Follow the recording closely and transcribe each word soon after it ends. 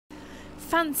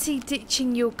Fancy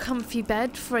ditching your comfy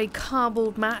bed for a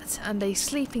cardboard mat and a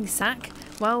sleeping sack?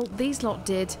 Well, these lot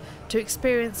did, to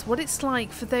experience what it's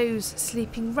like for those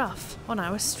sleeping rough on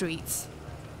our streets.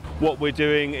 What we're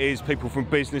doing is people from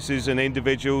businesses and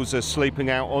individuals are sleeping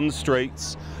out on the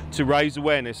streets to raise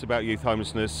awareness about youth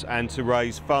homelessness and to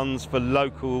raise funds for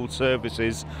local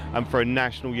services and for a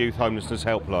national youth homelessness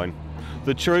helpline.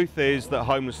 The truth is that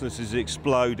homelessness is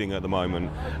exploding at the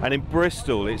moment, and in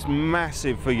Bristol it's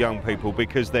massive for young people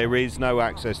because there is no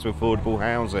access to affordable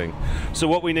housing. So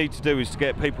what we need to do is to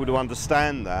get people to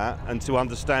understand that and to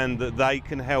understand that they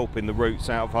can help in the routes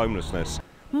out of homelessness.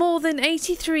 More than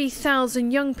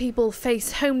 83,000 young people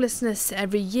face homelessness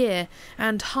every year,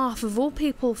 and half of all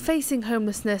people facing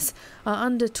homelessness are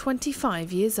under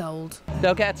 25 years old.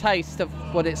 They'll get a taste of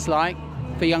what it's like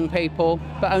for young people,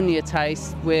 but only a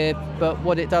taste. But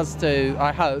what it does do,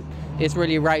 I hope, is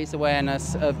really raise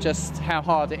awareness of just how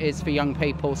hard it is for young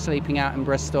people sleeping out in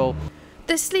Bristol.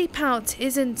 The sleep out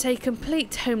isn't a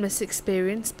complete homeless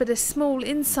experience, but a small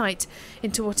insight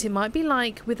into what it might be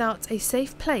like without a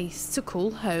safe place to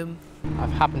call home.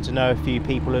 I've happened to know a few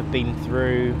people who have been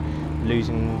through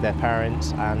losing their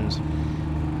parents and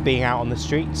being out on the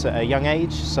streets at a young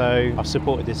age, so I've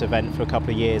supported this event for a couple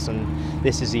of years, and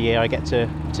this is the year I get to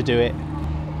do it.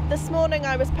 This morning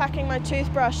I was packing my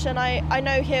toothbrush, and I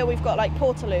know here we've got like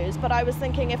portaloos, but I was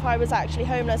thinking if I was actually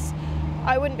homeless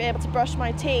I wouldn't be able to brush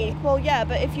my teeth. Well, yeah,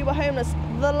 but if you were homeless,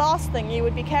 the last thing you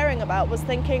would be caring about was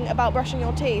thinking about brushing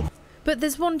your teeth. But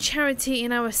there's one charity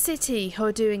in our city who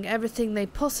are doing everything they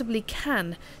possibly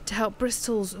can to help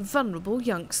Bristol's vulnerable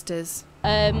youngsters.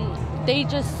 They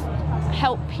just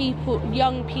help people,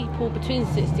 young people between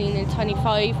 16 and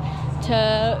 25,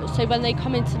 so when they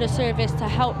come into the service, to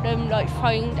help them like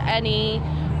find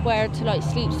anywhere to like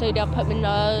sleep. So they'll put them in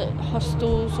the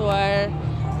hostels or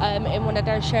in one of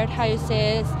their shared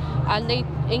houses, and they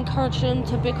encourage them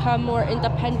to become more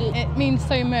independent. It means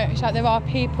so much that there are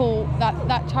people,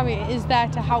 that charity is there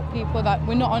to help people, that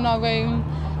we're not on our own.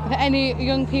 If any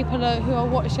young people who are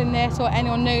watching this, or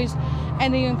anyone knows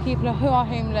any young people who are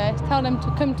homeless, tell them to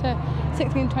come to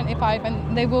 1625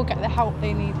 and they will get the help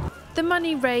they need. The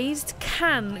money raised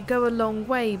can go a long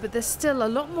way, but there's still a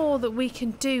lot more that we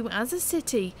can do as a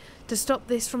city to stop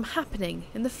this from happening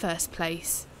in the first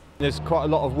place. There's quite a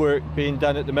lot of work being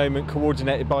done at the moment,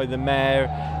 coordinated by the Mayor,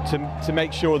 to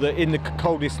make sure that in the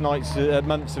coldest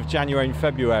months of January and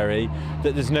February,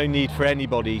 that there's no need for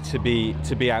anybody to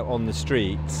be out on the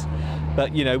streets.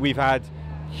 But you know, we've had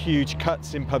huge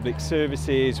cuts in public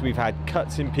services, we've had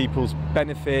cuts in people's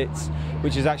benefits,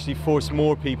 which has actually forced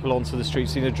more people onto the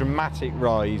streets, seen a dramatic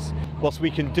rise. Whilst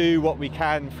we can do what we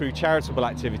can through charitable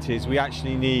activities, we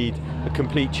actually need a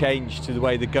complete change to the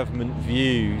way the government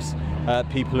views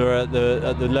people who are at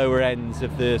the lower ends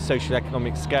of the social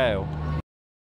economic scale.